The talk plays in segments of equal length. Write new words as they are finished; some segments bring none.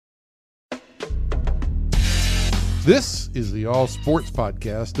This is the All Sports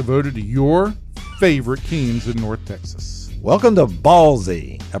Podcast devoted to your favorite teams in North Texas. Welcome to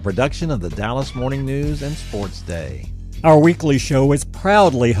Ballzy, a production of the Dallas Morning News and Sports Day. Our weekly show is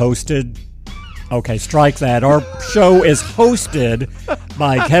proudly hosted. Okay, strike that. Our show is hosted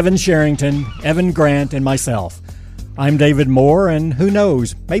by Kevin Sherrington, Evan Grant, and myself. I'm David Moore, and who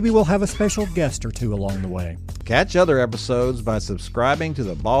knows, maybe we'll have a special guest or two along the way. Catch other episodes by subscribing to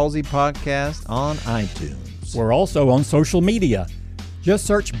the Ballzy Podcast on iTunes. We're also on social media. Just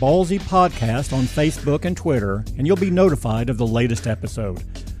search Ballzy Podcast on Facebook and Twitter, and you'll be notified of the latest episode.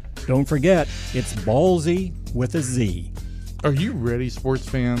 Don't forget, it's Ballzy with a Z. Are you ready, sports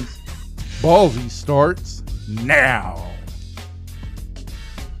fans? Ballzy starts now.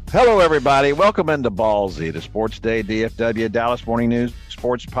 Hello, everybody. Welcome into Ballzy, the Sports Day DFW Dallas Morning News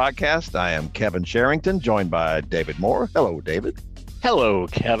Sports Podcast. I am Kevin Sherrington, joined by David Moore. Hello, David. Hello,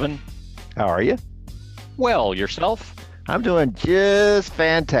 Kevin. How are you? Well, yourself? I'm doing just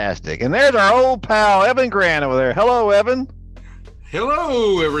fantastic. And there's our old pal, Evan Grant, over there. Hello, Evan.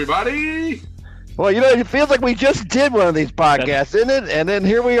 Hello, everybody. Well, you know, it feels like we just did one of these podcasts, isn't it? And then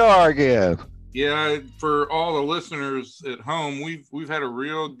here we are again. Yeah, for all the listeners at home, we've had a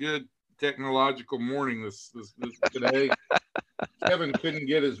real good technological morning this today. Kevin couldn't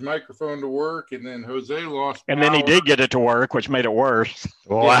get his microphone to work, and then Jose lost And power. then he did get it to work, which made it worse.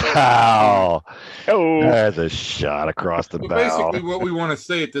 Wow. Oh, There's a shot across the But bow. basically, what we want to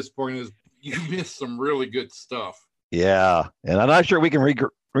say at this point is you missed some really good stuff. Yeah, and I'm not sure we can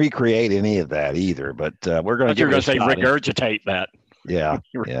recreate any of that either, but we're going to you're going give to say it a shot. regurgitate that. Yeah,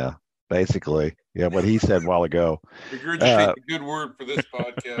 yeah, basically. Yeah, what he said a while ago. Regurgitate the good word for this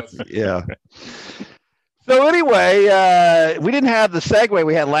podcast. Yeah. So anyway, we didn't have the segue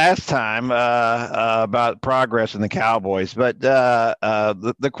we had last time about progress in the Cowboys, but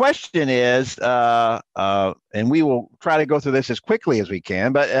the question is, and we will try to go through this as quickly as we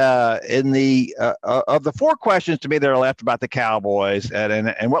can, but in the of the four questions to me that are left about the Cowboys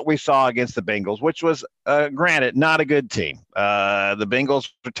and what we saw against the Bengals, which was granted not a good team. The Bengals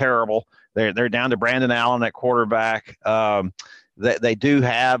are terrible. They're down to Brandon Allen at quarterback. They do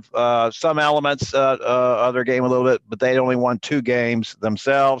have some elements of their game a little bit, but they only won 2 games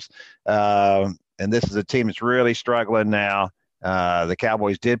themselves. And this is a team that's really struggling now. The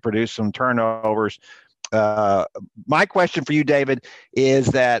Cowboys did produce some turnovers. My question for you, David, is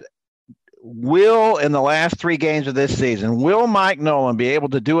that in the last 3 games of this season, will Mike Nolan be able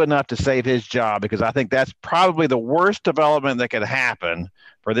to do enough to save his job? Because I think that's probably the worst development that could happen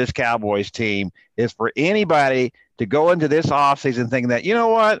for this Cowboys team is for anybody to go into this offseason thinking that, you know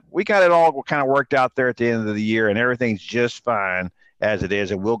what, we got it all kind of worked out there at the end of the year and everything's just fine as it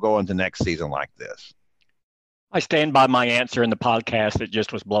is, and we'll go into next season like this. I stand by my answer in the podcast that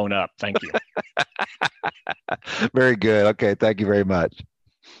just was blown up. Thank you. Very good. Okay, thank you very much.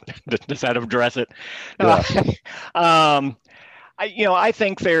 Does that address it? Yeah. I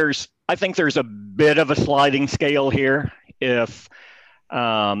think there's a bit of a sliding scale here. If,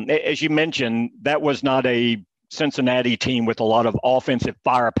 as you mentioned, that was not a Cincinnati team with a lot of offensive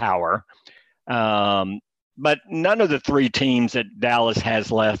firepower. But none of the 3 teams that Dallas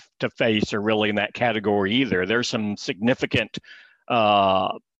has left to face are really in that category either. There's some significant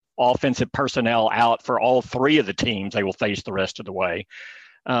offensive personnel out for all 3 of the teams they will face the rest of the way.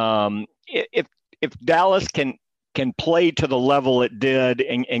 If Dallas can play to the level it did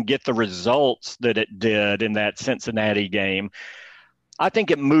and get the results that it did in that Cincinnati game, I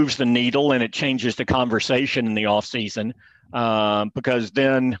think it moves the needle and it changes the conversation in the offseason because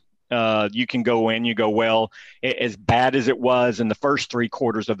then you can go in, you go, well, as bad as it was in the first 3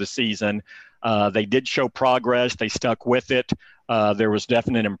 quarters of the season, they did show progress. They stuck with it. There was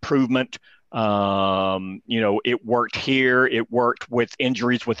definite improvement. It worked here. It worked with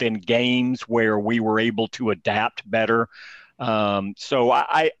injuries within games where we were able to adapt better. So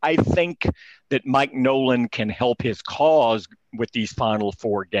I think that Mike Nolan can help his cause with these final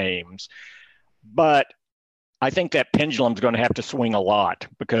 4 games. But I think that pendulum's going to have to swing a lot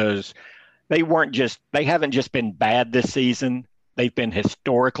because they haven't just been bad this season. They've been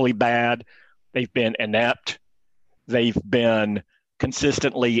historically bad. They've been inept. They've been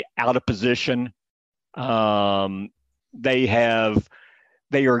consistently out of position. They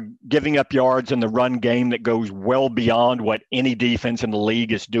are giving up yards in the run game that goes well beyond what any defense in the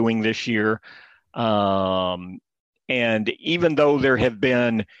league is doing this year. And even though there have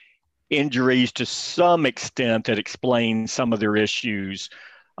been injuries to some extent that explain some of their issues,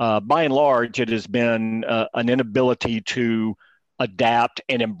 by and large, it has been an inability to adapt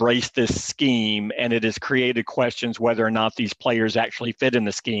and embrace this scheme, and it has created questions whether or not these players actually fit in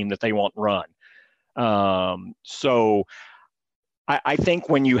the scheme that they want run. So I think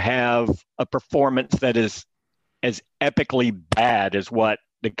when you have a performance that is as epically bad as what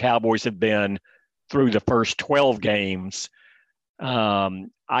the Cowboys have been through the first 12 games,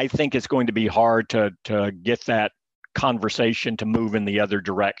 I think it's going to be hard to get that conversation to move in the other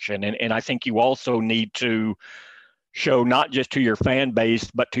direction. And I think you also need to show not just to your fan base,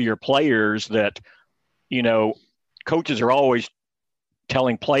 but to your players that, coaches are always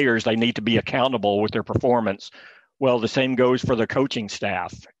telling players they need to be accountable with their performance. Well, the same goes for the coaching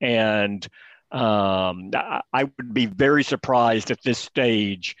staff. And I would be very surprised at this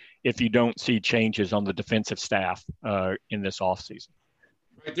stage if you don't see changes on the defensive staff in this offseason.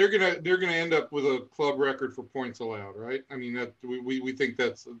 Right, they're gonna end up with a club record for points allowed, right? I mean, that we think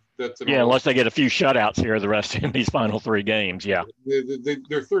that's unless they get a few shutouts here the rest in these final 3 games. Yeah,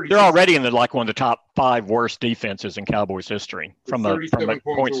 they're 30. They're already in one of the top 5 worst defenses in Cowboys history from a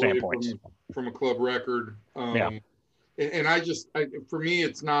point standpoint. From a club record. And for me,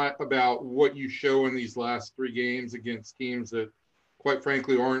 it's not about what you show in these last 3 games against teams that, quite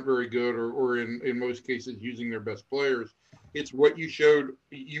frankly, aren't very good or in most cases using their best players. It's what you showed.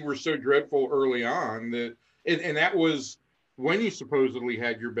 You were so dreadful early on and that was when you supposedly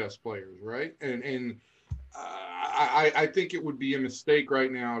had your best players, right? And I think it would be a mistake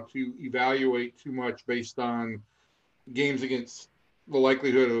right now to evaluate too much based on games against the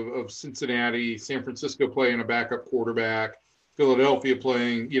likelihood of Cincinnati, San Francisco playing a backup quarterback, Philadelphia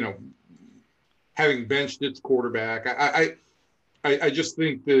playing, having benched its quarterback. I just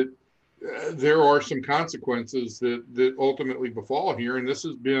think that there are some consequences that ultimately befall here, and this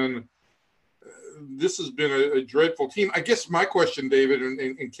has been a dreadful team. I guess my question, David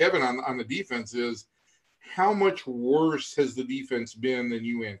and Kevin, on the defense is, how much worse has the defense been than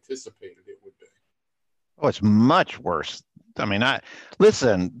you anticipated it would be? Oh, it's much worse. I mean,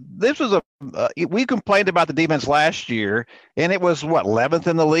 listen, this was we complained about the defense last year, and it was 11th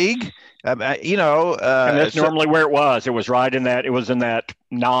in the league. And that's normally where it was. It was right in that. It was in that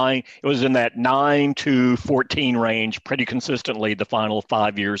 9 to 14 range pretty consistently the final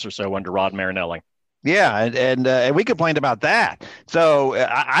 5 years or so under Rod Marinelli. Yeah, and we complained about that. So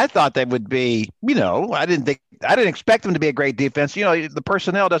I thought they would be. I didn't expect them to be a great defense. The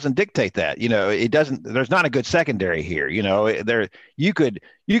personnel doesn't dictate that. It doesn't. There's not a good secondary here. You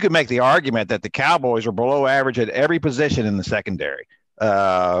could make the argument that the Cowboys are below average at every position in the secondary.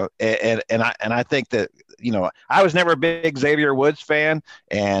 And I think that I was never a big Xavier Woods fan,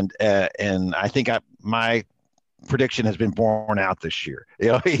 and I think my prediction has been borne out this year.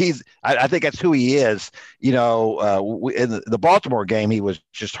 I think that's who he is. In the Baltimore game, he was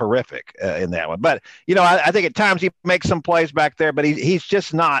just horrific in that one. But I think at times he makes some plays back there, but he's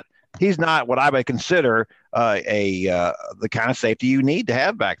just not. He's not what I would consider the kind of safety you need to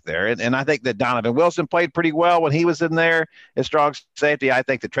have back there. And I think that Donovan Wilson played pretty well when he was in there as strong safety. I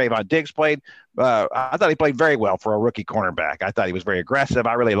think that Trayvon Diggs played. I thought he played very well for a rookie cornerback. I thought he was very aggressive.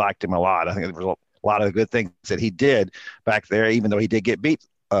 I really liked him a lot. I think there was a lot of good things that he did back there, even though he did get beat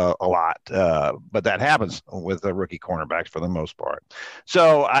a lot. But that happens with the rookie cornerbacks for the most part.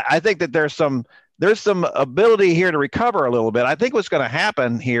 So I think that there's some ability here to recover a little bit. I think what's going to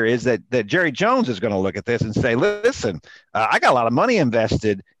happen here is that Jerry Jones is going to look at this and say, listen, I got a lot of money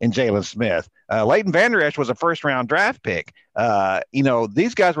invested in Jalen Smith. Leighton Vander Esch was a first-round draft pick.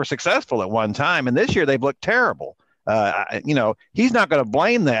 These guys were successful at one time, and this year they've looked terrible. He's not going to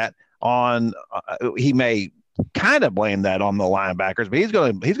blame that on he may kind of blame that on the linebackers, but he's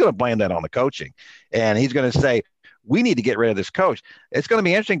going to blame that on the coaching, and he's going to say we need to get rid of this coach. It's going to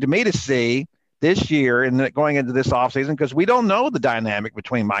be interesting to me to see this year and going into this offseason because we don't know the dynamic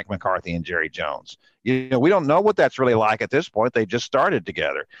between Mike McCarthy and Jerry Jones. We don't know what that's really like at this point. They just started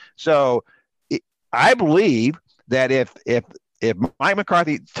together, I believe that if Mike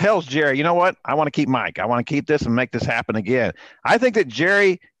McCarthy tells Jerry, you know what, I want to keep Mike, I want to keep this and make this happen again, I think that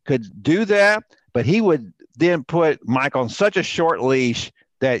Jerry could do that, but he would then put Mike on such a short leash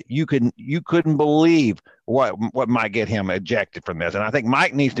that you couldn't believe what might get him ejected from this. And I think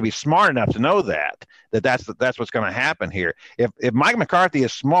Mike needs to be smart enough to know that's what's going to happen here. If Mike McCarthy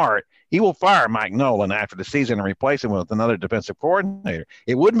is smart, he will fire Mike Nolan after the season and replace him with another defensive coordinator.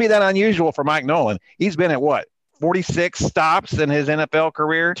 It wouldn't be that unusual for Mike Nolan. He's been at 46 stops in his NFL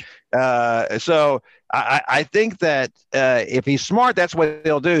career. So I think that if he's smart, that's what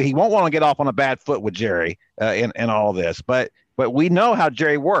he'll do. He won't want to get off on a bad foot with Jerry in all this. But we know how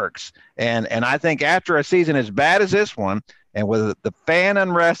Jerry works. And I think after a season as bad as this one, and with the fan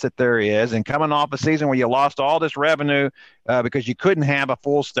unrest that there is, and coming off a season where you lost all this revenue because you couldn't have a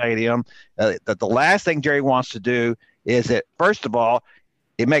full stadium, that the last thing Jerry wants to do is that, first of all,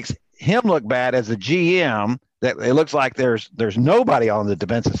 it makes him look bad as a GM. That it looks like there's nobody on the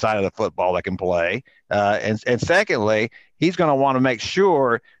defensive side of the football that can play. And secondly, he's going to want to make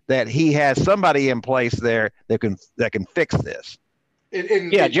sure that he has somebody in place there that can fix this.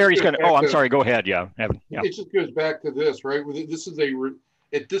 Jerry's going to. Oh, I'm sorry. Go ahead. Yeah, Evan. Yeah. It just goes back to this, right? This is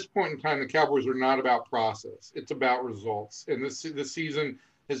at this point in time, the Cowboys are not about process; it's about results. And this season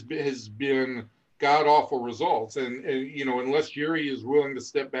has been god awful results. And unless Jerry is willing to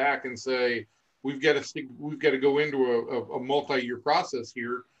step back and say, we've got to go into a multi-year process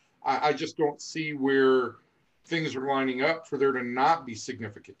here, I just don't see where things are lining up for there to not be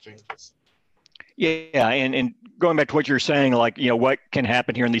significant changes. Yeah, and going back to what you're saying, like, what can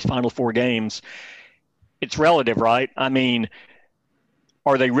happen here in these final 4 games, it's relative, right? I mean,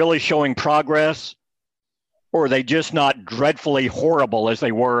 are they really showing progress, or are they just not dreadfully horrible as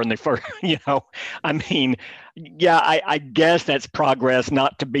they were in the first, I mean, yeah, I guess that's progress,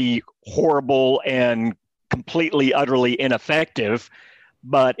 not to be horrible and completely, utterly ineffective,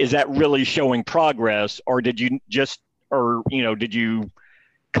 but is that really showing progress, or did you did you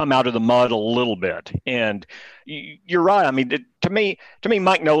come out of the mud a little bit? And you're right. I mean, to me,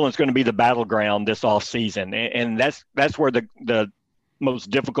 Mike Nolan's going to be the battleground this offseason, and that's where the most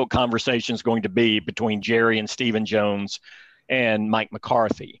difficult conversation is going to be between Jerry and Stephen Jones and Mike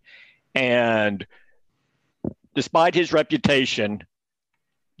McCarthy. And despite his reputation,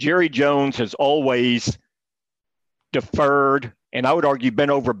 Jerry Jones has always deferred, and I would argue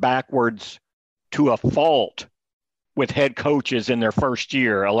bent over backwards to a fault with head coaches in their first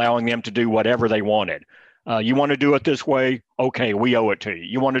year, allowing them to do whatever they wanted. You want to do it this way? Okay, we owe it to you.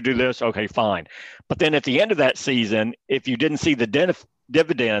 You want to do this? Okay, fine. But then at the end of that season, if you didn't see the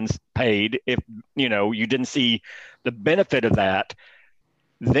dividends paid, if you didn't see the benefit of that,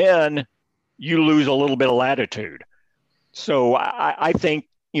 then you lose a little bit of latitude. So I think,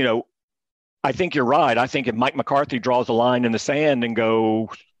 I think you're right. I think if Mike McCarthy draws a line in the sand and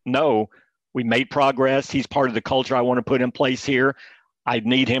go, no, we made progress, he's part of the culture I want to put in place here, I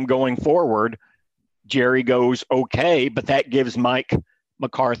need him going forward, Jerry goes, okay, but that gives Mike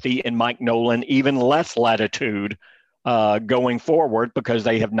McCarthy and Mike Nolan even less latitude going forward because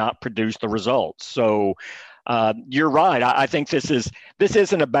they have not produced the results. So you're right. I think this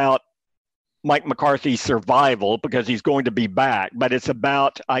isn't about Mike McCarthy's survival because he's going to be back, but it's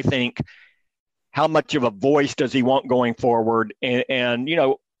about, I think, how much of a voice does he want going forward? And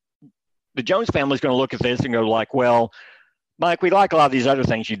the Jones family is going to look at this and go like, well, Mike, we like a lot of these other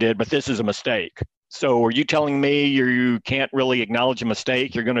things you did, but this is a mistake. So are you telling me you can't really acknowledge a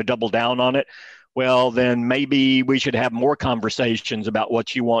mistake? You're going to double down on it? Well, then maybe we should have more conversations about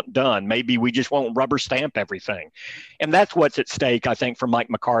what you want done. Maybe we just won't rubber stamp everything. And that's what's at stake, I think, for Mike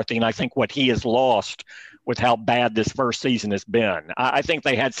McCarthy. And I think what he has lost with how bad this first season has been. I think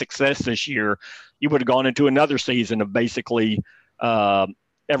they had success this year. You would have gone into another season of basically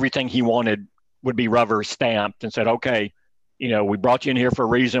everything he wanted would be rubber stamped and said, okay, we brought you in here for a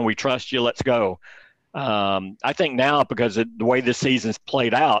reason. We trust you. Let's go. I think now, because of the way this season's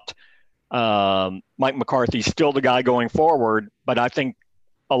played out, Mike McCarthy's still the guy going forward, but I think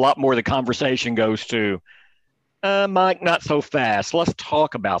a lot more of the conversation goes to, Mike, not so fast. Let's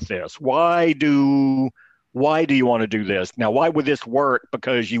talk about this. Why do you want to do this? Now, why would this work?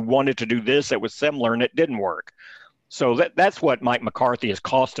 Because you wanted to do this that was similar and it didn't work. So that's what Mike McCarthy has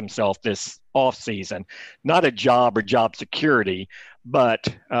cost himself this offseason. Not a job or job security,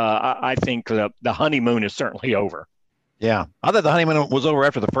 but I think the honeymoon is certainly over. Yeah, I thought the honeymoon was over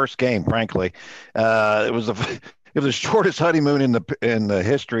after the first game. Frankly, it was the shortest honeymoon in the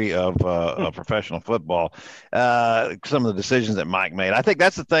history of professional football. Some of the decisions that Mike made, I think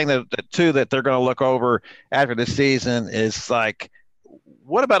that's the thing that they're going to look over after this season is like,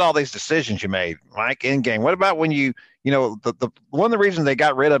 what about all these decisions you made, Mike, in game? What about when the one of the reasons they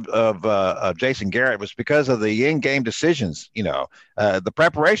got rid of Jason Garrett was because of the in-game decisions. The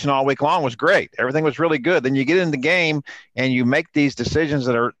preparation all week long was great. Everything was really good. Then you get in the game and you make these decisions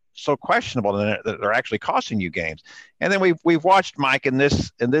that are so questionable that they're actually costing you games. And then we've watched Mike in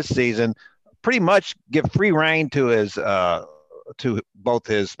this season pretty much give free rein to his to both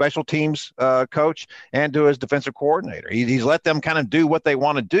his special teams coach and to his defensive coordinator. He's let them kind of do what they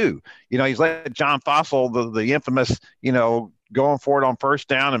want to do. He's let John Fossil, the infamous, going for it on first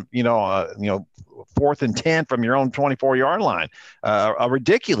down and, 4th and 10 from your own 24-yard line. A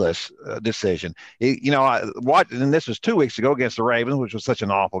ridiculous decision. And this was 2 weeks ago against the Ravens, which was such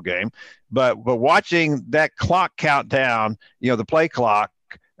an awful game. But watching that clock count down, the play clock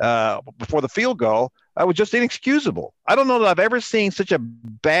before the field goal, was just inexcusable. I don't know that I've ever seen such a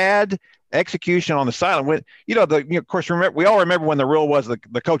bad execution on the sideline. When of course, we all remember when the rule was the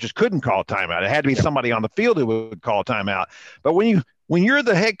coaches couldn't call timeout. It had to be somebody on the field who would call timeout. But when you're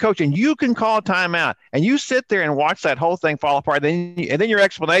the head coach and you can call timeout and you sit there and watch that whole thing fall apart, and then your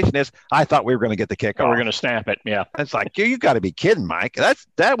explanation is, "I thought we were going to get the kickoff. We're going to snap it." Yeah, it's like you got to be kidding, Mike.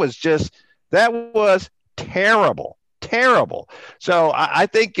 That was terrible. So I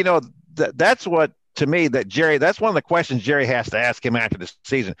think that's what. To me, that's one of the questions Jerry has to ask him after this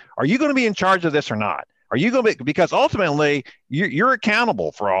season. Are you going to be in charge of this or not? Are you going to be, because ultimately you're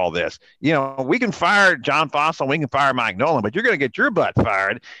accountable for all this. We can fire John Fossil, we can fire Mike Nolan, but you're going to get your butt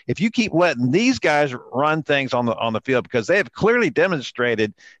fired if you keep letting these guys run things on the field, because they have clearly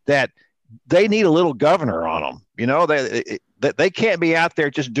demonstrated that they need a little governor on them. They can't be out there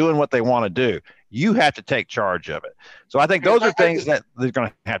just doing what they want to do. You have to take charge of it. So I think those are things that they're going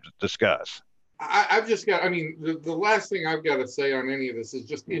to have to discuss. I've just got, the last thing I've got to say on any of this is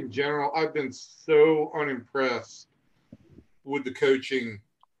just in general, I've been so unimpressed with the coaching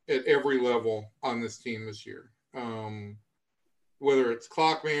at every level on this team this year. Whether it's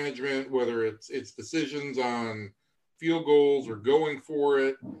clock management, whether it's decisions on field goals or going for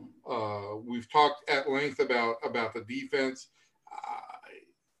it. We've talked at length about the defense.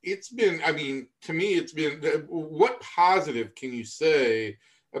 It's been, to me, it's been, what positive can you say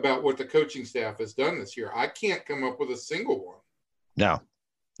about what the coaching staff has done this year? I can't come up with a single one. No,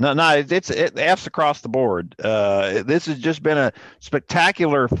 it's F's across the board. This has just been a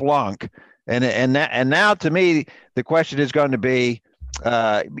spectacular flunk. And now to me, the question is going to be,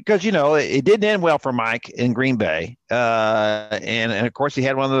 because, it didn't end well for Mike in Green Bay. And of course he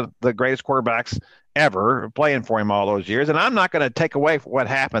had one of the greatest quarterbacks ever playing for him all those years. And I'm not going to take away from what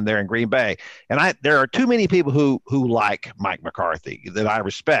happened there in Green Bay. And there are too many people who like Mike McCarthy that I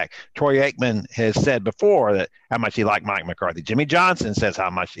respect. Troy Aikman has said before that how much he liked Mike McCarthy. Jimmy Johnson says how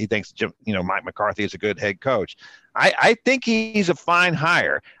much he thinks, Mike McCarthy is a good head coach. I think he's a fine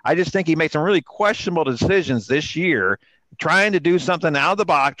hire. I just think he made some really questionable decisions this year, trying to do something out of the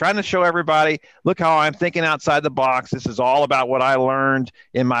box, trying to show everybody, look how I'm thinking outside the box. This is all about what I learned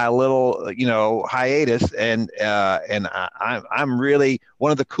in my little, hiatus. And I'm really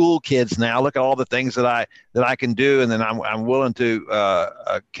one of the cool kids now. Look at all the things that I can do. And then I'm willing to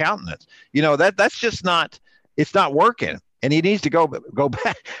countenance, that's just it's not working. And he needs to go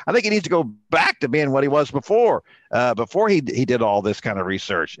back. I think he needs to go back to being what he was before he did all this kind of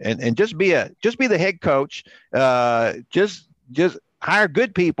research, and just be the head coach. Just hire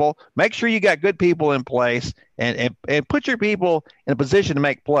good people. Make sure you got good people in place, and put your people in a position to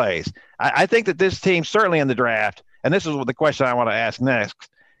make plays. I think that this team, certainly in the draft, and this is the question I want to ask next.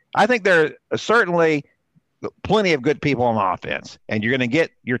 I think there are certainly plenty of good people on offense, and you're going to get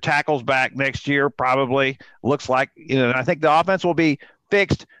your tackles back next year. Probably looks like, I think the offense will be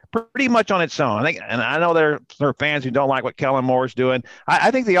fixed pretty much on its own. And I know there are fans who don't like what Kellen Moore's doing. I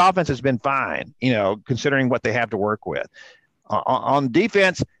think the offense has been fine, considering what they have to work with. On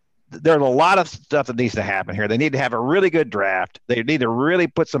defense, there's a lot of stuff that needs to happen here. They need to have a really good draft. They need to really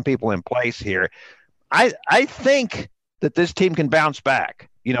put some people in place here. I think that this team can bounce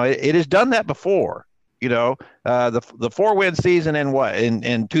back. It has done that before. The 4-win season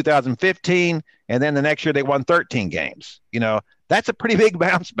in 2015, and then the next year they won 13 games. That's a pretty big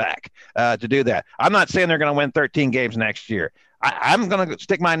bounce back to do that. I'm not saying they're going to win 13 games next year. I'm going to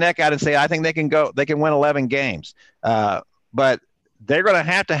stick my neck out and say I think they can win 11 games. But they're going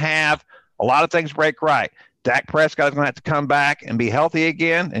to have a lot of things break right. Dak Prescott is going to have to come back and be healthy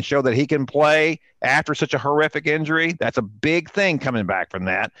again and show that he can play after such a horrific injury. That's a big thing coming back from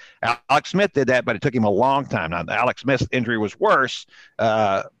that. Alex Smith did that, but it took him a long time. Now, Alex Smith's injury was worse,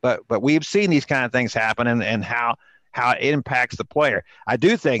 but we've seen these kind of things happen and how it impacts the player. I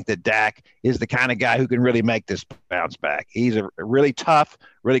do think that Dak is the kind of guy who can really make this bounce back. He's a really tough,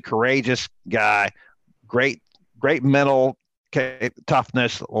 really courageous guy, great mental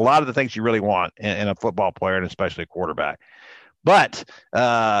toughness, a lot of the things you really want in a football player, and especially a quarterback. But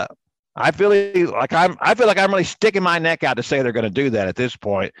I feel like I'm really sticking my neck out to say they're going to do that at this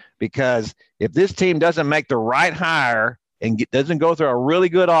point, because if this team doesn't make the right hire and doesn't go through a really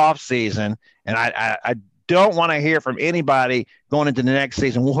good off season, and I don't want to hear from anybody going into the next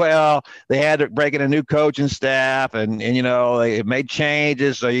season, well, they had to break in a new coaching staff and they made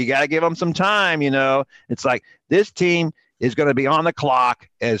changes, so you got to give them some time. It's like this team is going to be on the clock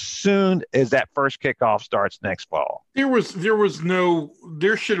as soon as that first kickoff starts next fall. There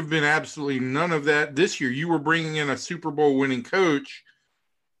should have been absolutely none of that this year. You were bringing in a Super Bowl winning coach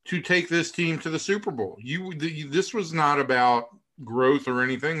to take this team to the Super Bowl. This was not about growth or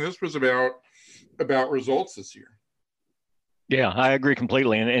anything. This was about results this year. Yeah, I agree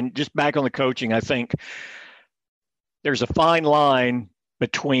completely. And just back on the coaching, I think there's a fine line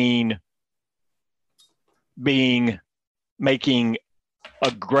between making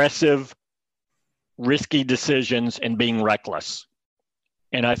aggressive, risky decisions and being reckless.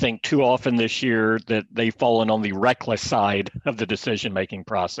 And I think too often this year that they've fallen on the reckless side of the decision-making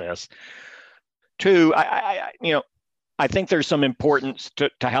process. Two, I think there's some importance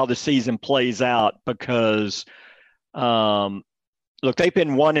to how the season plays out because, look, they've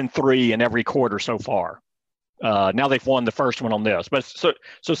been 1-3 in every quarter so far. Now they've won the first one on this, but so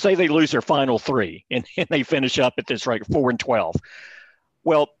say they lose their final three and they finish up at this rate 4-12.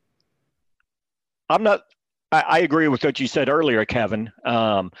 Well, I agree with what you said earlier, Kevin.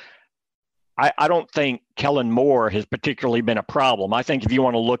 I don't think Kellen Moore has particularly been a problem. I think if you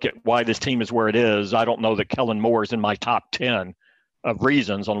want to look at why this team is where it is, I don't know that Kellen Moore is in my top 10 of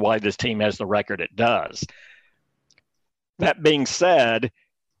reasons on why this team has the record it does. That being said,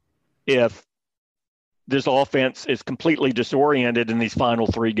 if this offense is completely disoriented in these final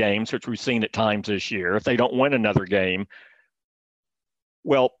three games, which we've seen at times this year, if they don't win another game,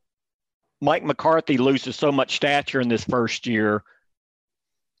 well, Mike McCarthy loses so much stature in this first year.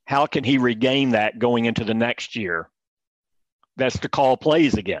 How can he regain that going into the next year? That's to call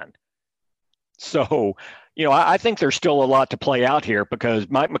plays again. So, I think there's still a lot to play out here because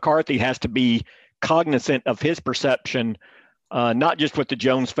Mike McCarthy has to be cognizant of his perception, not just with the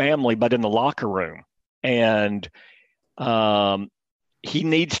Jones family, but in the locker room. And he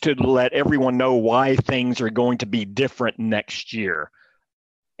needs to let everyone know why things are going to be different next year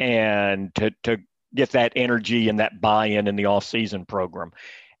and to get that energy and that buy-in in the off-season program.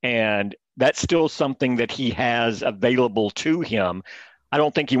 And that's still something that he has available to him. I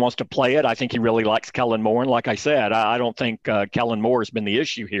don't think he wants to play it. I think he really likes Kellen Moore. And like I said, I don't think Kellen Moore has been the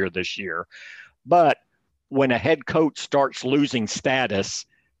issue here this year. But when a head coach starts losing status,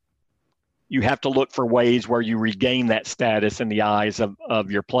 you have to look for ways where you regain that status in the eyes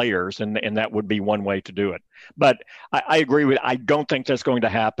of your players, and that would be one way to do it. But I agree with – I don't think that's going to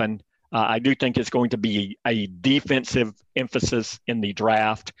happen. I do think it's going to be a defensive emphasis in the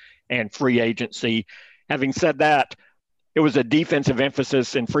draft and free agency. Having said that, it was a defensive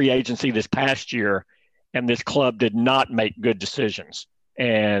emphasis in free agency this past year, and this club did not make good decisions.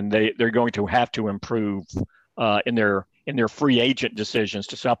 And they're going to have to improve in their free agent decisions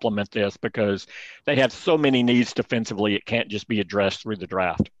to supplement this because they have so many needs defensively, it can't just be addressed through the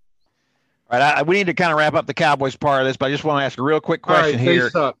draft. All right, we need to kind of wrap up the Cowboys part of this, but I just want to ask a real quick question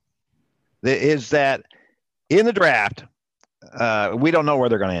here. Is that in the draft, we don't know where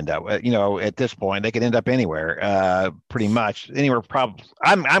they're going to end up. At this point, they could end up anywhere, pretty much anywhere. Probably,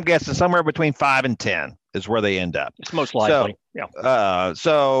 I'm guessing somewhere between 5 and 10 is where they end up. It's most likely. I've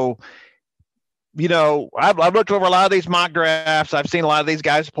looked over a lot of these mock drafts. I've seen a lot of these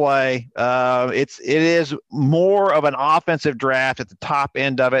guys play. It is more of an offensive draft at the top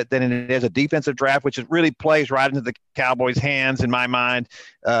end of it than it is a defensive draft, which really plays right into the Cowboys' hands in my mind,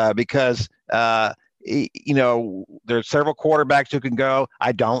 because there's several quarterbacks who can go.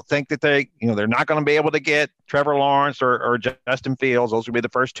 I don't think that they're not going to be able to get Trevor Lawrence or Justin Fields. Those will be the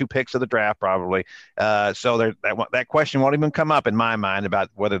first two picks of the draft probably. So that question won't even come up in my mind about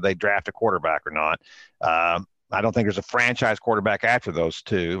whether they draft a quarterback or not. I don't think there's a franchise quarterback after those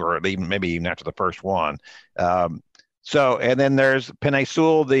two, or maybe even after the first one. And then there's Penei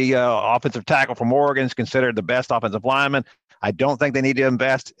Sewell, the offensive tackle from Oregon, is considered the best offensive lineman. I don't think they need to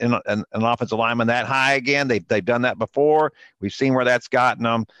invest in an offensive lineman that high again. They've done that before. We've seen where that's gotten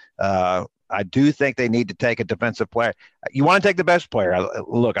them. I do think they need to take a defensive player. You want to take the best player.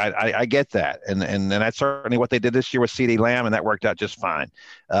 Look, I get that. And that's certainly what they did this year with CeeDee Lamb, and that worked out just fine.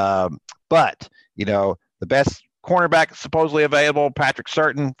 But the best cornerback supposedly available, Patrick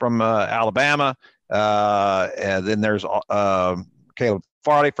Surtain from Alabama. And then there's Caleb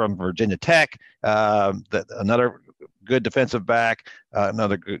Farley from Virginia Tech, another good defensive back,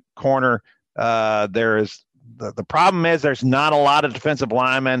 another good corner. The problem is there's not a lot of defensive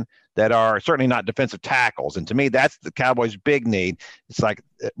linemen that are certainly not defensive tackles. And to me, that's the Cowboys' big need. It's like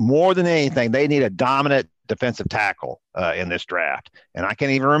more than anything, they need a dominant defensive tackle in this draft. And I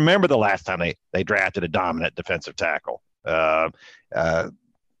can't even remember the last time they drafted a dominant defensive tackle. That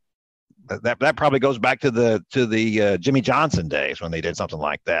probably goes back to the Jimmy Johnson days when they did something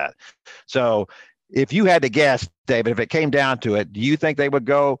like that. So if you had to guess, David, if it came down to it, do you think they would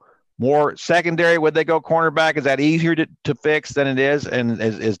go more secondary? Would they go cornerback? Is that easier to fix than it is? And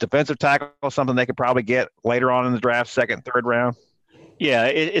is defensive tackle something they could probably get later on in the draft, second, third round? Yeah,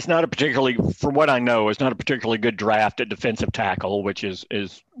 it's not a particularly, from what I know, it's not a particularly good draft at defensive tackle, which is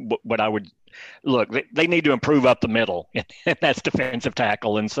what I would look, they need to improve up the middle, and that's defensive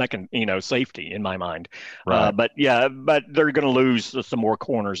tackle and second, safety in my mind. Right. But they're going to lose some more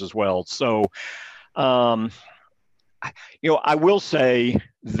corners as well. So, I will say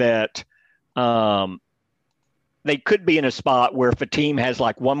that they could be in a spot where if a team has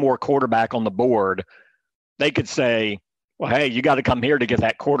like one more quarterback on the board, they could say, well, hey, you got to come here to get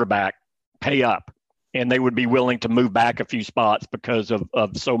that quarterback, pay up. And they would be willing to move back a few spots because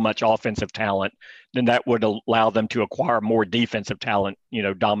of so much offensive talent. Then that would allow them to acquire more defensive talent,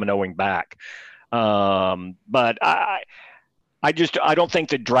 dominoing back. But I don't think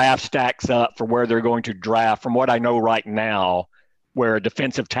the draft stacks up for where they're going to draft. From what I know right now, where a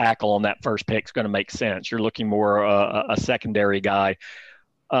defensive tackle on that first pick is going to make sense. You're looking more a secondary guy,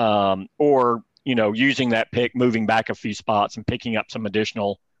 or using that pick, moving back a few spots and picking up some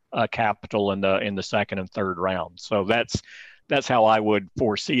additional capital in the second and third round. So that's how I would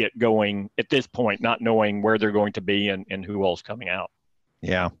foresee it going at this point, not knowing where they're going to be and who else coming out.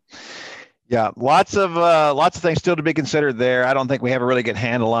 Yeah. Yeah, lots of things still to be considered there. I don't think we have a really good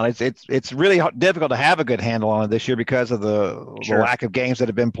handle on it. It's really difficult to have a good handle on it this year because of the lack of games that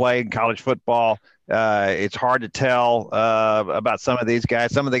have been played in college football. It's hard to tell about some of these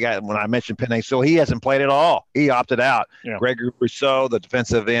guys. Some of the guys, when I mentioned Penei Sewell, he hasn't played at all. He opted out. Yeah. Gregory Rousseau, the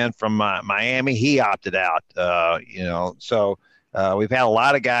defensive end from Miami, he opted out. So we've had a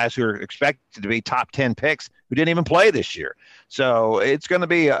lot of guys who are expected to be top 10 picks who didn't even play this year. So it's going to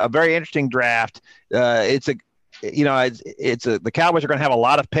be a very interesting draft. The Cowboys are going to have a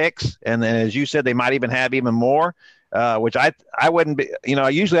lot of picks, and then as you said, they might even have even more. Which I wouldn't be,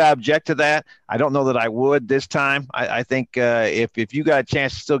 usually I object to that. I don't know that I would this time. I think if you got a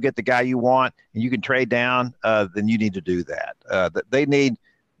chance to still get the guy you want and you can trade down, then you need to do that. They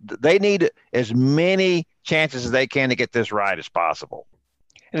need as many chances as they can to get this right as possible.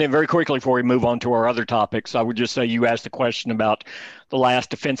 And then very quickly before we move on to our other topics, I would just say you asked a question about the last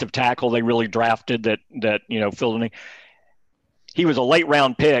defensive tackle they really drafted that filled in. He was a late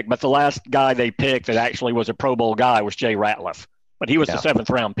round pick, but the last guy they picked that actually was a Pro Bowl guy was Jay Ratliff. But he was the 7th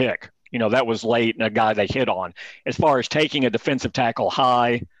round pick. That was late and a guy they hit on. As far as taking a defensive tackle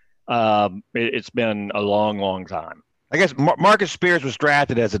high, it's been a long, long time. I guess Marcus Spears was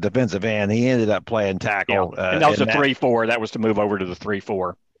drafted as a defensive end. He ended up playing tackle. Yeah. And that was a 3-4. That was to move over to the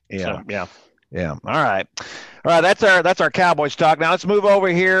 3-4. Yeah. So, yeah. Yeah. All right. That's our Cowboys talk. Now let's move over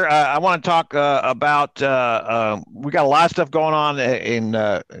here. I want to talk about. We got a lot of stuff going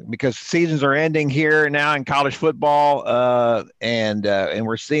on because seasons are ending here now in college football, and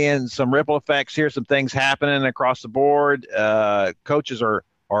we're seeing some ripple effects here. Some things happening across the board. Coaches are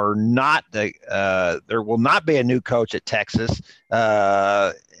not. There will not be a new coach at Texas.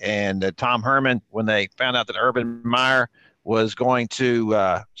 And Tom Herman, when they found out that Urban Meyer was going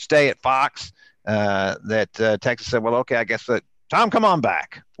to stay at Fox, that Texas said, well, okay, I guess Tom, come on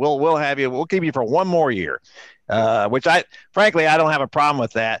back. We'll have you. We'll keep you for one more year, which frankly, I don't have a problem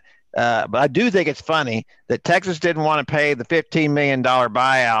with that. But I do think it's funny that Texas didn't want to pay the $15 million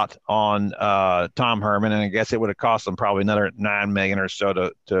buyout on Tom Herman, and I guess it would have cost them probably another $9 million or so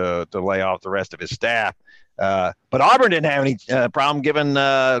to lay off the rest of his staff. But Auburn didn't have any problem giving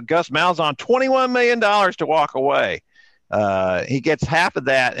Gus Malzahn $21 million to walk away. He gets half of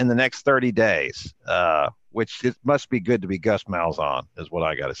that in the next 30 days, which it must be good to be Gus Malzahn, is what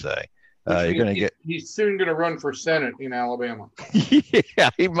I got to say. You're going to get. He's soon going to run for Senate in Alabama. Yeah,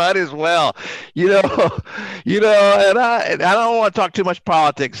 he might as well. And I don't want to talk too much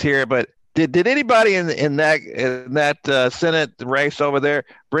politics here, but did anybody in that Senate race over there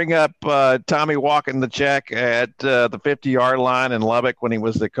bring up Tommy walking the check at the 50-yard line in Lubbock when he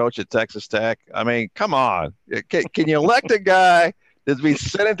was the coach at Texas Tech? I mean, come on. Can you elect a guy to be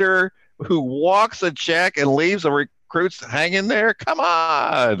senator who walks a check and leaves the recruits hanging there? Come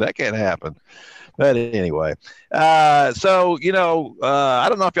on. That can't happen. But anyway, I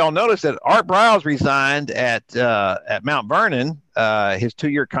don't know if y'all noticed that Art Briles resigned at Mount Vernon. His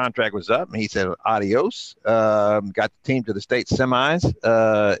 2-year contract was up, and he said adios. Got the team to the state semis,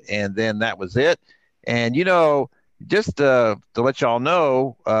 and then that was it. And just to let y'all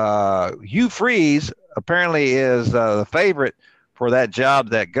know, Hugh Freeze apparently is the favorite for that job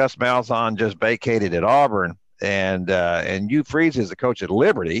that Gus Malzahn just vacated at Auburn, and Hugh Freeze is the coach at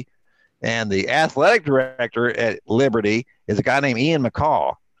Liberty. And the athletic director at Liberty is a guy named Ian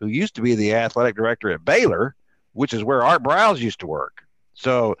McCaw, who used to be the athletic director at Baylor, which is where Art Briles used to work.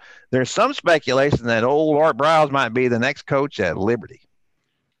 So there's some speculation that old Art Briles might be the next coach at Liberty.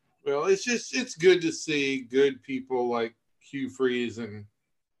 Well, it's good to see good people like Hugh Freeze and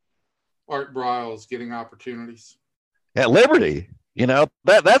Art Briles getting opportunities. At Liberty?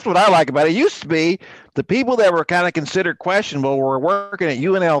 That's what I like about it. It used to be the people that were kind of considered questionable were working at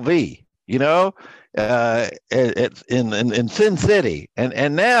UNLV, it's in Sin City,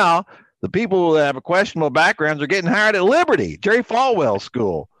 and now the people that have a questionable backgrounds are getting hired at Liberty, Jerry Falwell's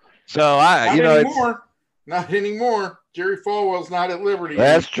school. So Not anymore. Jerry Falwell's not at Liberty.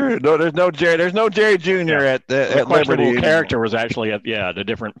 That's true. No, there's no Jerry Jr. at Liberty. Character was actually at a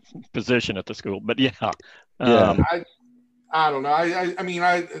different position at the school, but I don't know.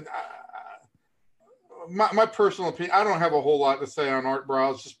 My personal opinion, I don't have a whole lot to say on Art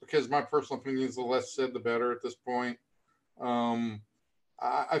Briles, just because my personal opinion is the less said, the better at this point.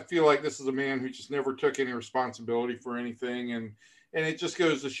 I feel like this is a man who just never took any responsibility for anything, and it just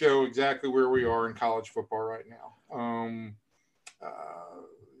goes to show exactly where we are in college football right now.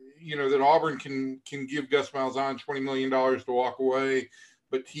 That Auburn can give Gus Malzahn $20 million to walk away,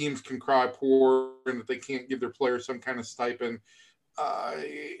 but teams can cry poor and that they can't give their players some kind of stipend.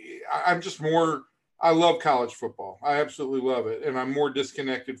 I love college football. I absolutely love it, and I'm more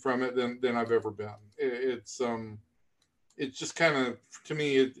disconnected from it than I've ever been. It's just kind of, to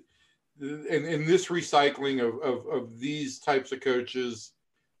me, in this recycling of these types of coaches,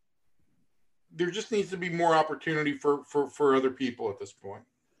 there just needs to be more opportunity for other people at this point.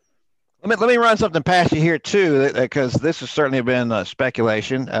 Let me run something past you here too, because this has certainly been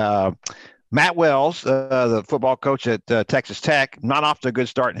speculation. Matt Wells, the football coach at Texas Tech, not off to a good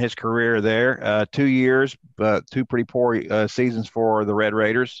start in his career there. 2 years, but two pretty poor seasons for the Red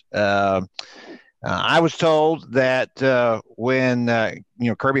Raiders. I was told that when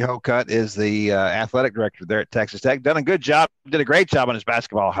Kirby Hocutt is the athletic director there at Texas Tech, did a great job on his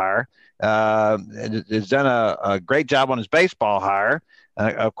basketball hire. Has done a great job on his baseball hire.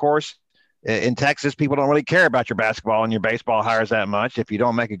 Of course, in Texas, people don't really care about your basketball and your baseball hires that much if you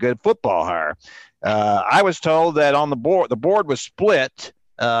don't make a good football hire. I was told that on the board was split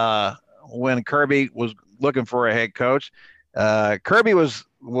when Kirby was looking for a head coach. Kirby is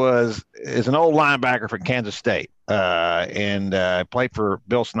an old linebacker from Kansas State and played for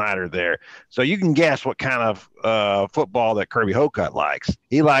Bill Snyder there. So you can guess what kind of football that Kirby Hocutt likes.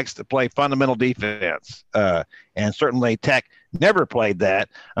 He likes to play fundamental defense, and certainly Tech never played that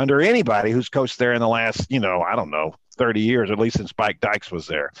under anybody who's coached there in the last, 30 years, at least since Spike Dykes was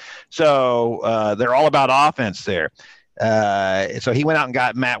there. So they're all about offense there. So he went out and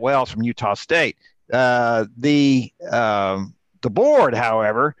got Matt Wells from Utah State. The board,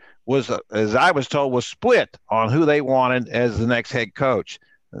 however, was, as I was told, was split on who they wanted as the next head coach.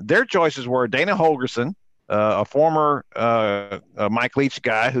 Their choices were Dana Holgorsen, a former Mike Leach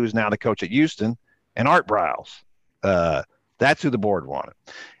guy who's now the coach at Houston, and Art Briles. That's who the board wanted.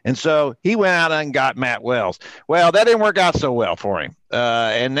 And so he went out and got Matt Wells. Well, that didn't work out so well for him.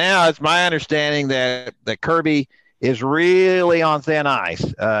 And now it's my understanding that Kirby is really on thin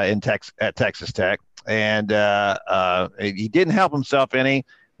ice at Texas Tech. And he didn't help himself any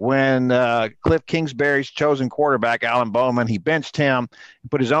when Cliff Kingsbury's chosen quarterback, Alan Bowman, he benched him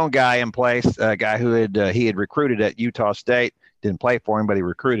and put his own guy in place, a guy who he had recruited at Utah State. Didn't play for him, but he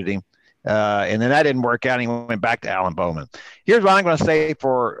recruited him. And then that didn't work out, and he went back to Alan Bowman. Here's what I'm going to say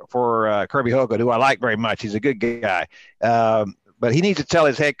for Kirby Hocutt, who I like very much. He's a good guy. But he needs to tell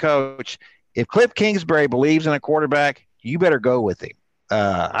his head coach, if Cliff Kingsbury believes in a quarterback, you better go with him.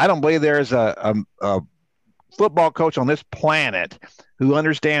 I don't believe there's a football coach on this planet who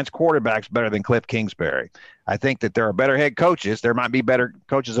understands quarterbacks better than Cliff Kingsbury. I think that there are better head coaches. There might be better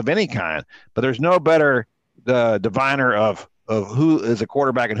coaches of any kind, but there's no better diviner of who is a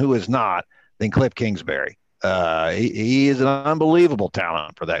quarterback and who is not than Cliff Kingsbury. He is an unbelievable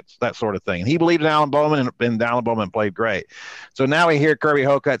talent for that sort of thing. And he believed in Alan Bowman, and Alan Bowman played great. So now we hear Kirby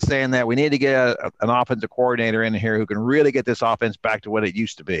Hocutt saying that we need to get an offensive coordinator in here who can really get this offense back to what it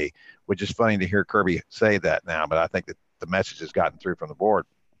used to be, which is funny to hear Kirby say that now, but I think that the message has gotten through from the board.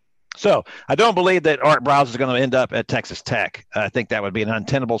 So I don't believe that Art Briles is going to end up at Texas Tech. I think that would be an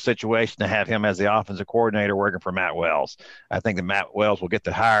untenable situation to have him as the offensive coordinator working for Matt Wells. I think that Matt Wells will get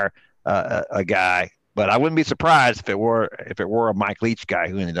to hire a guy, but I wouldn't be surprised if it were a Mike Leach guy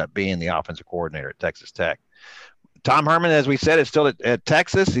who ended up being the offensive coordinator at Texas Tech. Tom Herman, as we said, is still at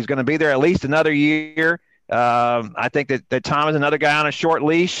Texas. He's going to be there at least another year. I think that Tom is another guy on a short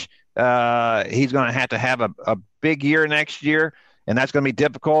leash. He's going to have a big year next year, and that's going to be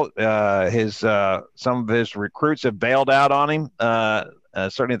difficult. Some of his recruits have bailed out on him.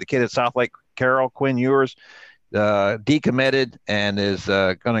 Certainly the kid at South Lake Carroll, Quinn Ewers, decommitted and is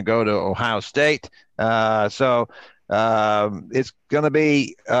going to go to Ohio State. So it's going to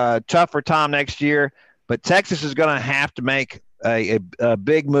be tough for Tom next year, but Texas is going to have to make a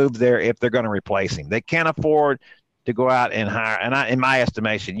big move there if they're going to replace him. They can't afford to go out and hire, and in my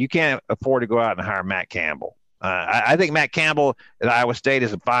estimation, you can't afford to go out and hire Matt Campbell. I think Matt Campbell at Iowa State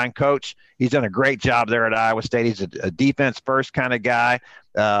is a fine coach. He's done a great job there at Iowa State. He's a defense-first kind of guy.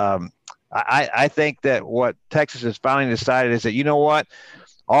 I think that what Texas has finally decided is that, you know what,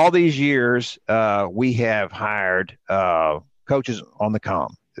 all these years we have hired coaches on the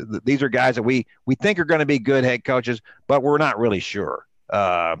come. These are guys that we think are going to be good head coaches, but we're not really sure.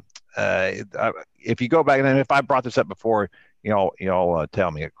 If you go back, and if I brought this up before, y'all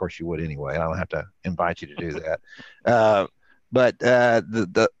tell me. Of course, you would anyway. I don't have to invite you to do that. But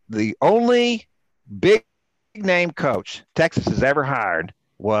the only big name coach Texas has ever hired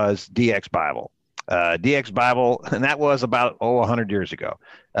was DX Bible. DX Bible, and that was about 100 years ago.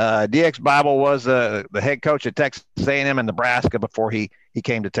 DX Bible was the head coach at Texas A&M in Nebraska before he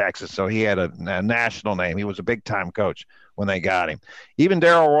came to Texas, so he had a national name. He was a big-time coach when they got him. Even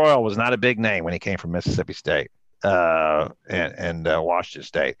Darrell Royal was not a big name when he came from Mississippi State and Washington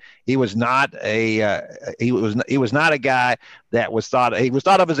State. He was not a he was not a guy that was thought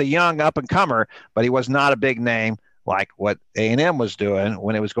of as a young up-and-comer, but he was not a big name like what A&M was doing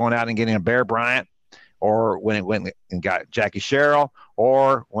when it was going out and getting a Bear Bryant, or when it went and got Jackie Sherrill,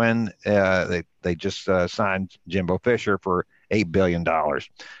 or when they just signed Jimbo Fisher for $8 billion.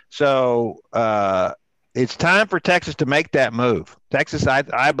 So it's time for Texas to make that move. Texas,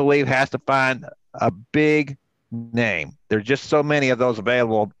 I believe, has to find a big name. There's just so many of those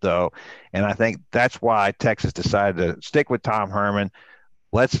available, though, and I think that's why Texas decided to stick with Tom Herman.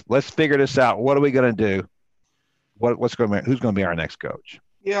 Let's figure this out. What are we going to do? Who's going to be our next coach?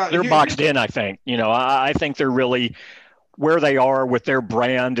 Yeah, they're boxed in. I think. I think they're really where they are with their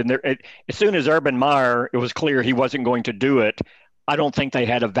brand, and as soon as Urban Meyer, it was clear he wasn't going to do it. I don't think they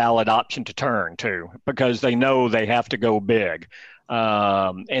had a valid option to turn to, because they know they have to go big.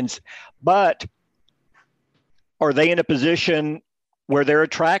 But are they in a position where they're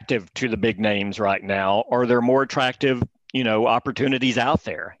attractive to the big names right now? Or are there more attractive, opportunities out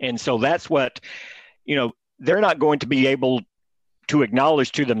there? And so that's what, they're not going to be able to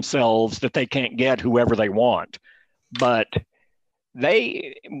acknowledge to themselves that they can't get whoever they want. But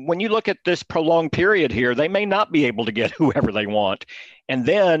when you look at this prolonged period here, they may not be able to get whoever they want. And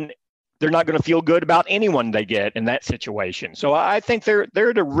then they're not going to feel good about anyone they get in that situation. So I think they're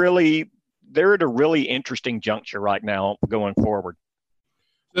at a really interesting juncture right now going forward.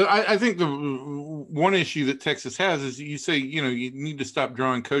 I think the one issue that Texas has is, you say, you need to stop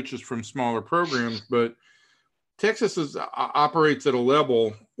drawing coaches from smaller programs, but Texas operates at a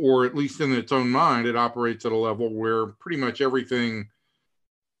level, or at least in its own mind, it operates at a level where pretty much everything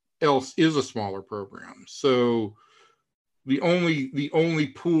else is a smaller program. So the only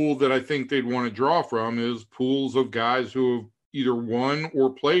pool that I think they'd want to draw from is pools of guys who have either won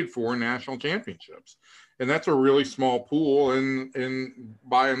or played for national championships. And that's a really small pool and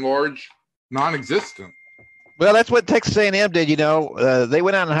by and large non-existent. Well, that's what Texas A&M did. They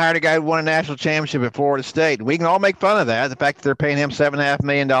went out and hired a guy who won a national championship at Florida State. We can all make fun of that, the fact that they're paying him $7.5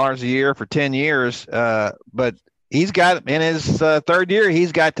 million a year for 10 years. But he's got, in his third year,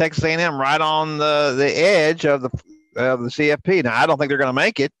 he's got Texas A&M right on the edge of the CFP. Now, I don't think they're going to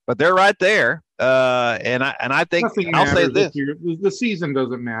make it, but they're right there. And I think I'll say this year. The season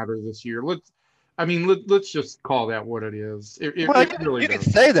doesn't matter this year. Let's just call that what it is. It really you can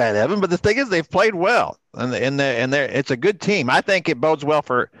say that, Evan, but the thing is, they've played well, and it's a good team. I think it bodes well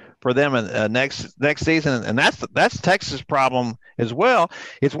for them in next season, and that's Texas' problem as well.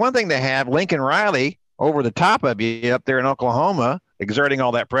 It's one thing to have Lincoln Riley over the top of you up there in Oklahoma, exerting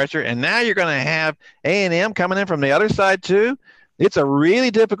all that pressure, and now you're going to have A&M coming in from the other side too. It's a really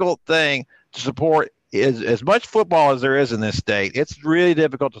difficult thing to support. As much football as there is in this state, it's really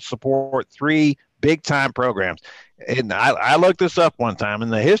difficult to support three big-time programs. And I looked this up one time. In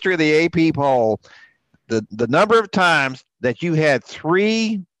the history of the AP poll, the number of times that you had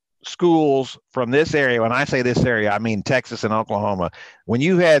three schools from this area, when I say this area, I mean Texas and Oklahoma, when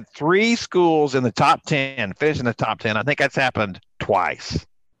you had three schools in the top 10, finish in the top 10, I think that's happened twice.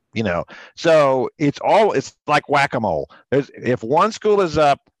 So it's like whack-a-mole. If one school is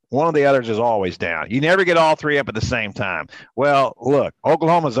up, one of the others is always down. You never get all three up at the same time. Well, look,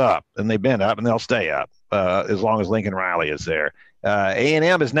 Oklahoma's up, and they've been up, and they'll stay up as long as Lincoln Riley is there.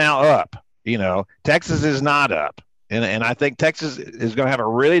 A&M is now up. Texas is not up. And I think Texas is going to have a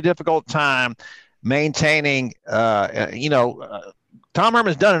really difficult time maintaining, Tom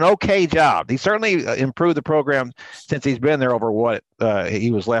Herman's done an okay job. He certainly improved the program since he's been there over what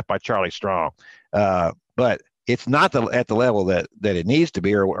he was left by Charlie Strong. But it's not at the level that it needs to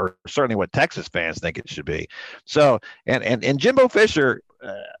be, or certainly what Texas fans think it should be. So, and Jimbo Fisher,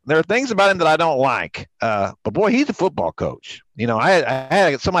 there are things about him that I don't like, but boy, he's a football coach. I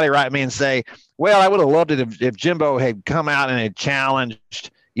had somebody write me and say, well, I would have loved it if Jimbo had come out and had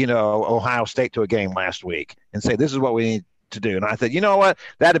challenged, Ohio State to a game last week and say, this is what we need to do. And I said, you know what?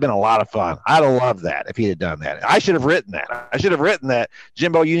 That'd have been a lot of fun. I'd have loved that if he had done that. I should have written that. I should have written that,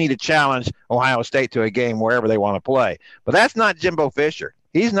 Jimbo, you need to challenge Ohio State to a game wherever they want to play. But that's not Jimbo Fisher.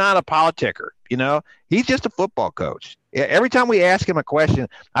 He's not a politicker. He's just a football coach. Every time we ask him a question,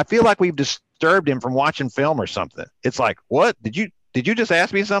 I feel like we've disturbed him from watching film or something. It's like, what? Did you just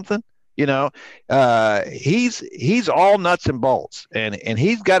ask me something? He's all nuts and bolts, and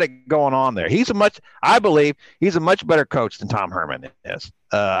he's got it going on there. I believe he's a much better coach than Tom Herman is.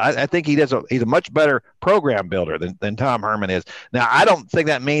 I think he's a much better program builder than Tom Herman is. Now, I don't think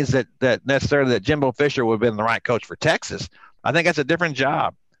that means that necessarily that Jimbo Fisher would have been the right coach for Texas. I think that's a different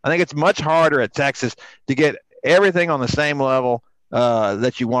job. I think it's much harder at Texas to get everything on the same level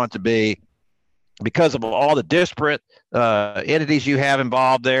that you want it to be, because of all the disparate entities you have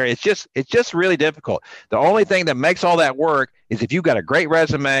involved there. It's just really difficult. The only thing that makes all that work is if you've got a great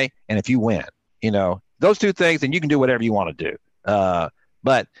resume and if you win. Those two things, and you can do whatever you want to do.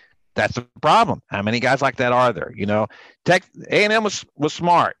 But that's the problem. How many guys like that are there? A&M was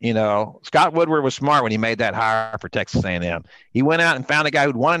smart. Scott Woodward was smart when he made that hire for Texas A&M. He went out and found a guy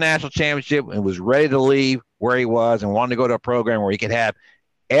who'd won a national championship and was ready to leave where he was and wanted to go to a program where he could have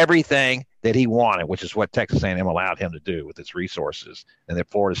everything that he wanted, which is what Texas A&M allowed him to do with its resources, and that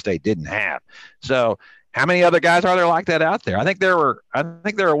Florida State didn't have. So how many other guys are there like that out there? I think there were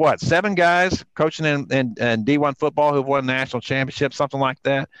 7 guys coaching in D1 football who've won national championships, something like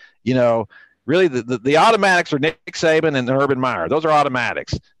that. Really the automatics are Nick Saban and Urban Meyer. Those are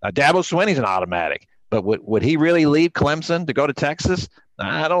automatics. Dabo Swinney's an automatic, but would he really leave Clemson to go to Texas?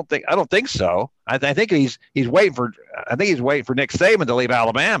 I don't think so. I think he's waiting for Nick Saban to leave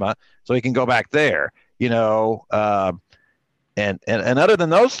Alabama so he can go back there. And other than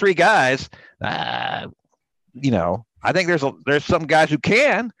those 3 guys, I think there's some guys who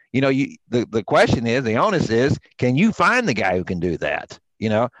can. The question is, the onus is, can you find the guy who can do that?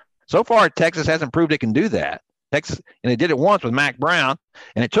 So far Texas hasn't proved it can do that. Texas, and it did it once with Mac Brown,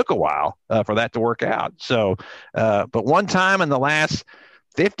 and it took a while for that to work out. So, but one time in the last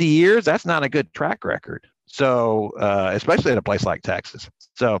 50 years, that's not a good track record. So, especially at a place like Texas.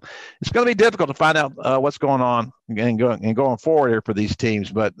 So it's going to be difficult to find out what's going on and going forward here for these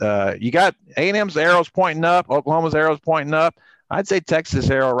teams. But you got A&M's arrows pointing up, Oklahoma's arrows pointing up. I'd say Texas'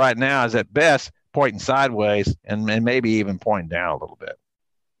 arrow right now is at best pointing sideways and maybe even pointing down a little bit.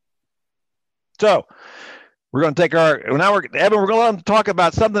 So we're going to take Evan, we're going to talk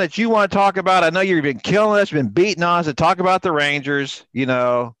about something that you want to talk about. I know you've been killing us, been beating on us to talk about the Rangers.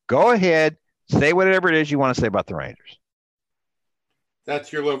 Go ahead, say whatever it is you want to say about the Rangers.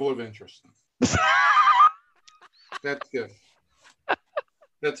 That's your level of interest. That's good.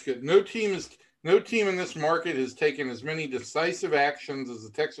 That's good. No team in this market has taken as many decisive actions as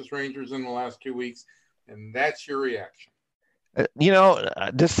the Texas Rangers in the last 2 weeks, and that's your reaction.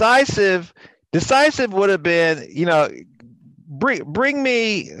 Decisive would have been, bring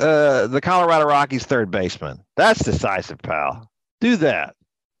me the Colorado Rockies third baseman. That's decisive, pal. Do that.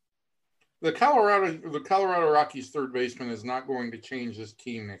 The Colorado Rockies third baseman is not going to change this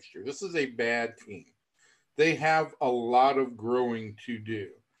team next year. This is a bad team. They have a lot of growing to do.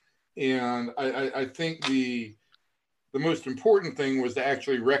 And I think the most important thing was to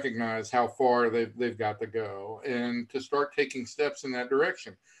actually recognize how far they've got to go and to start taking steps in that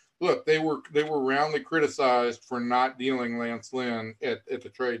direction. Look, they were roundly criticized for not dealing Lance Lynn at the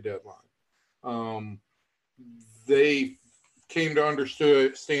trade deadline. They came to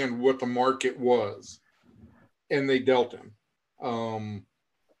understand what the market was, and they dealt him.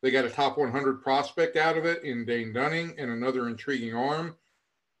 They got a top 100 prospect out of it in Dane Dunning and another intriguing arm.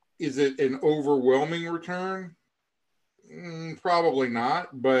 Is it an overwhelming return? Probably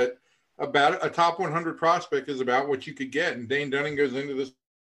not, but about a top 100 prospect is about what you could get, and Dane Dunning goes into this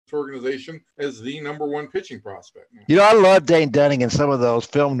organization as the number 1 pitching prospect. I love Dane Dunning in some of those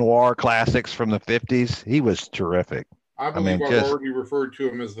film noir classics from the 50s. He was terrific. I believe I've already referred to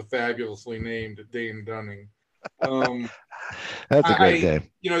him as the fabulously named Dane Dunning. That's a great name.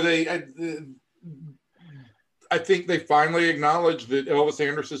 I think they finally acknowledged that Elvis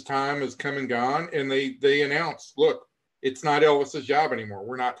Andrus' time has come and gone, and they announced, look, it's not Elvis's job anymore.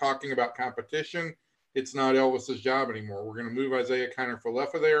 We're not talking about competition. It's not Elvis's job anymore. We're going to move Isaiah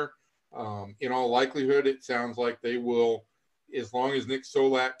Kiner-Falefa there. In all likelihood, it sounds like they will, as long as Nick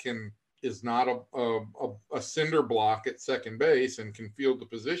Solak can is not a cinder block at second base and can field the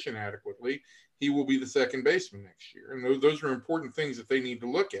position adequately, he will be the second baseman next year. And those are important things that they need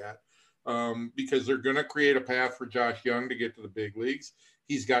to look at, because they're going to create a path for Josh Young to get to the big leagues.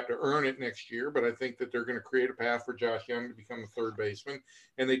 He's got to earn it next year, but I think that they're going to create a path for Josh Young to become a third baseman.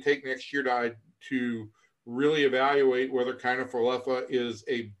 And they take next year to really evaluate whether Kiner-Falefa is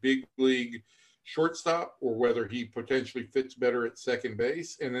a big league shortstop or whether he potentially fits better at second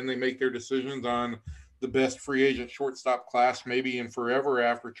base. And then they make their decisions on the best free agent shortstop class, maybe in forever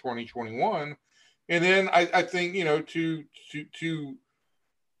after 2021. And then I think, to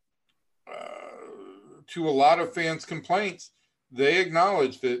a lot of fans' complaints, they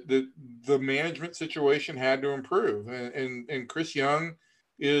acknowledge that the management situation had to improve. And Chris Young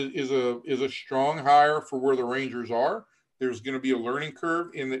is a strong hire for where the Rangers are. There's going to be a learning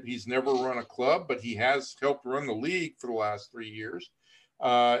curve in that he's never run a club, but he has helped run the league for the last 3 years.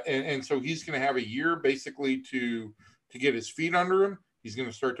 And so he's going to have a year basically to get his feet under him. He's going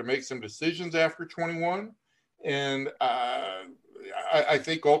to start to make some decisions after 21. And I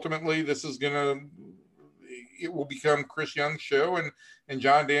think ultimately it will become Chris Young's show, and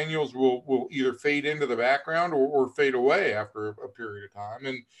John Daniels will either fade into the background or fade away after a period of time.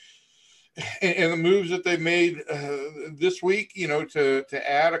 And the moves that they've made this week, to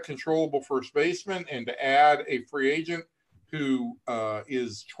add a controllable first baseman and to add a free agent who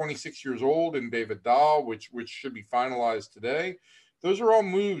is 26 years old, and David Dahl, which should be finalized today. Those are all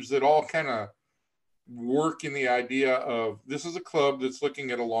moves that all kind of work in the idea of this is a club that's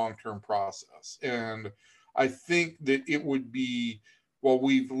looking at a long-term process. And I think that it would be, while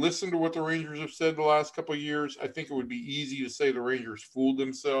we've listened to what the Rangers have said the last couple of years, I think it would be easy to say the Rangers fooled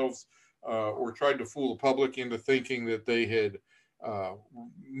themselves or tried to fool the public into thinking that they had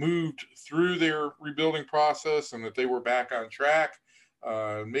moved through their rebuilding process and that they were back on track.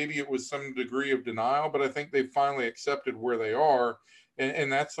 Maybe it was some degree of denial, but I think they've finally accepted where they are.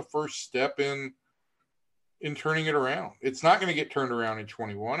 And that's the first step in turning it around. It's not going to get turned around in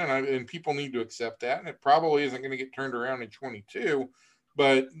 21, and people need to accept that. And it probably isn't going to get turned around in 22,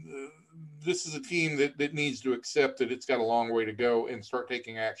 but this is a team that needs to accept that it's got a long way to go and start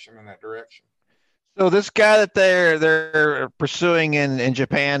taking action in that direction. So this guy that they're pursuing in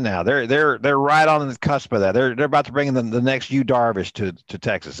Japan now, they're right on the cusp of that. They're about to bring in the next Yu Darvish to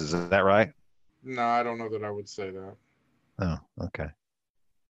Texas. Is that right? No, I don't know that I would say that. Oh, okay.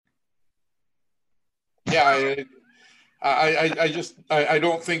 Yeah, I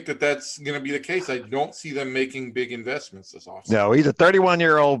don't think that's going to be the case. I don't see them making big investments this offseason. No, he's a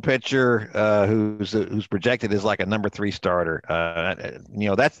 31-year-old pitcher who's projected as like a number 3 starter.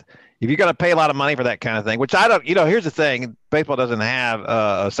 That's if you're going to pay a lot of money for that kind of thing, which I don't. Here's the thing: baseball doesn't have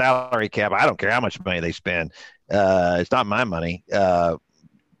a salary cap. I don't care how much money they spend. It's not my money.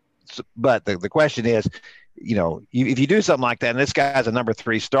 But the question is, if you do something like that, and this guy's a number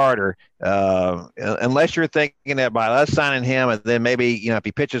 3 starter, unless you're thinking that by us signing him, and then maybe, if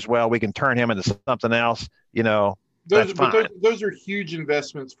he pitches well, we can turn him into something else, that's fine. Those are huge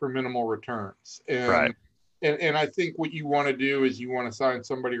investments for minimal returns. And, right. And I think what you want to do is you want to sign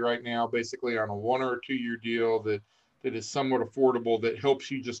somebody right now, basically on a 1 or 2 year deal that is somewhat affordable, that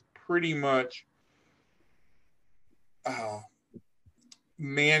helps you just pretty much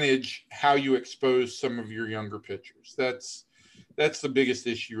manage how you expose some of your younger pitchers. That's the biggest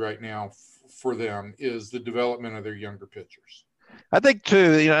issue right now for them, is the development of their younger pitchers. I think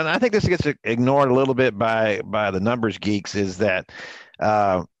too, and I think this gets ignored a little bit by the numbers geeks, is that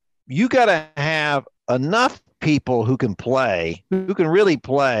you got to have enough people who can really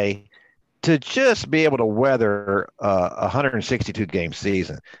play, to just be able to weather a 162 game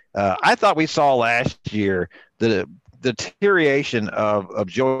season. I thought we saw last year the deterioration of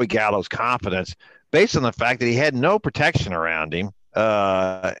Joey Gallo's confidence based on the fact that he had no protection around him,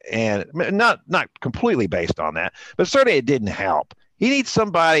 and not completely based on that, but certainly it didn't help. He needs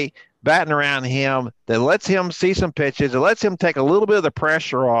somebody batting around him that lets him see some pitches, that lets him take a little bit of the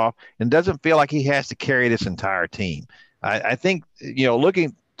pressure off, and doesn't feel like he has to carry this entire team. I think,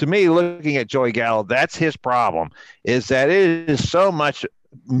 looking at Joey Gallo, that's his problem, is that it is so much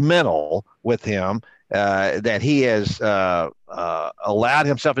mental with him, that he has allowed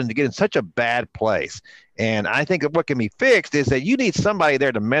himself to get in such a bad place. And I think that what can be fixed is that you need somebody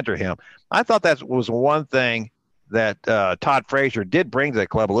there to mentor him. I thought that was one thing that Todd Frazier did bring to the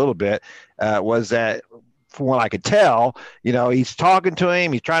club a little bit, was that from what I could tell, he's talking to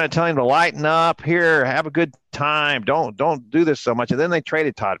him. He's trying to tell him to lighten up here, have a good time. Don't do this so much. And then they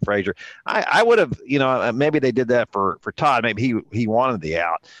traded Todd Frazier. I would have, maybe they did that for Todd. Maybe he wanted the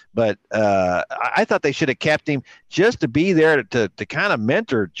out, but I thought they should have kept him just to be there to kind of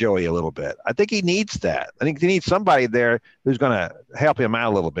mentor Joey a little bit. I think he needs that. I think he needs somebody there who's going to help him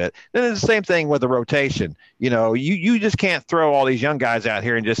out a little bit. Then it's the same thing with the rotation. You just can't throw all these young guys out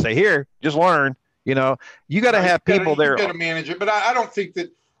here and just say, here, just learn. You got to have people there. You got to manage it, but I don't think that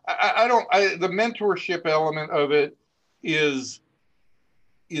the mentorship element of it is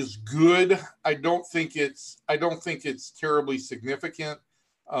good. I don't think it's terribly significant.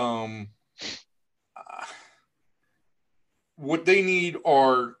 What they need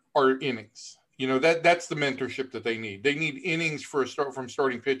are innings. That's the mentorship that they need. They need innings from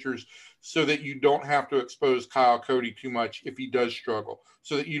starting pitchers, so that you don't have to expose Kyle Cody too much if he does struggle,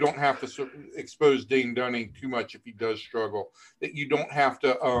 so that you don't have to expose Dane Dunning too much if he does struggle, that you don't have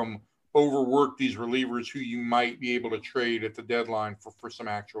to overwork these relievers who you might be able to trade at the deadline for some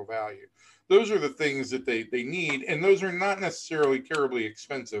actual value. Those are the things that they need, and those are not necessarily terribly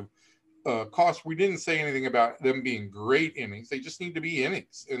expensive costs. We didn't say anything about them being great innings. They just need to be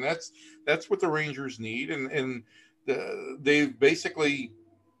innings, and that's what the Rangers need. And they've basically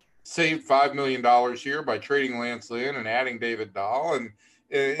saved $5 million here by trading Lance Lynn and adding David Dahl,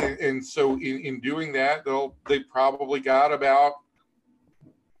 and so in doing that, they probably got about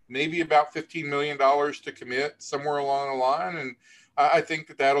 $15 million to commit somewhere along the line, and I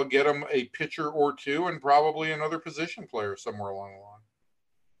think that'll get them a pitcher or two and probably another position player somewhere along the line.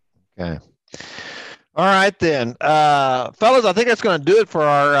 Okay. All right, then. Fellas, I think that's going to do it for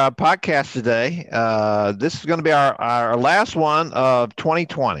our podcast today. This is going to be our last one of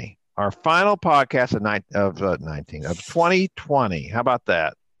 2020, our final podcast of 2020. How about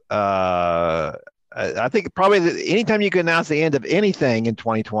that? I think probably anytime you can announce the end of anything in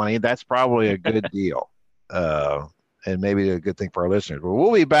 2020, that's probably a good deal, and maybe a good thing for our listeners. But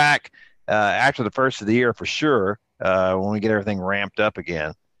we'll be back after the first of the year for sure, when we get everything ramped up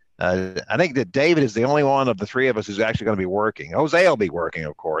again. I think that David is the only one of the three of us who's actually going to be working. Jose will be working,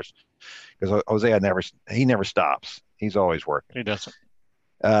 of course, because Jose never stops. He's always working. He doesn't.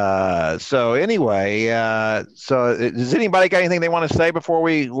 So anyway, so does anybody got anything they want to say before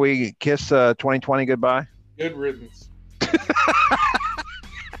we kiss 2020 goodbye? Good riddance.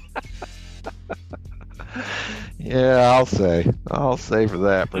 Yeah, I'll say for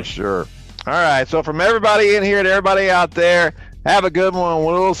that for sure. All right. So from everybody in here to everybody out there, have a good one.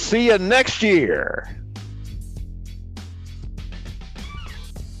 We'll see you next year.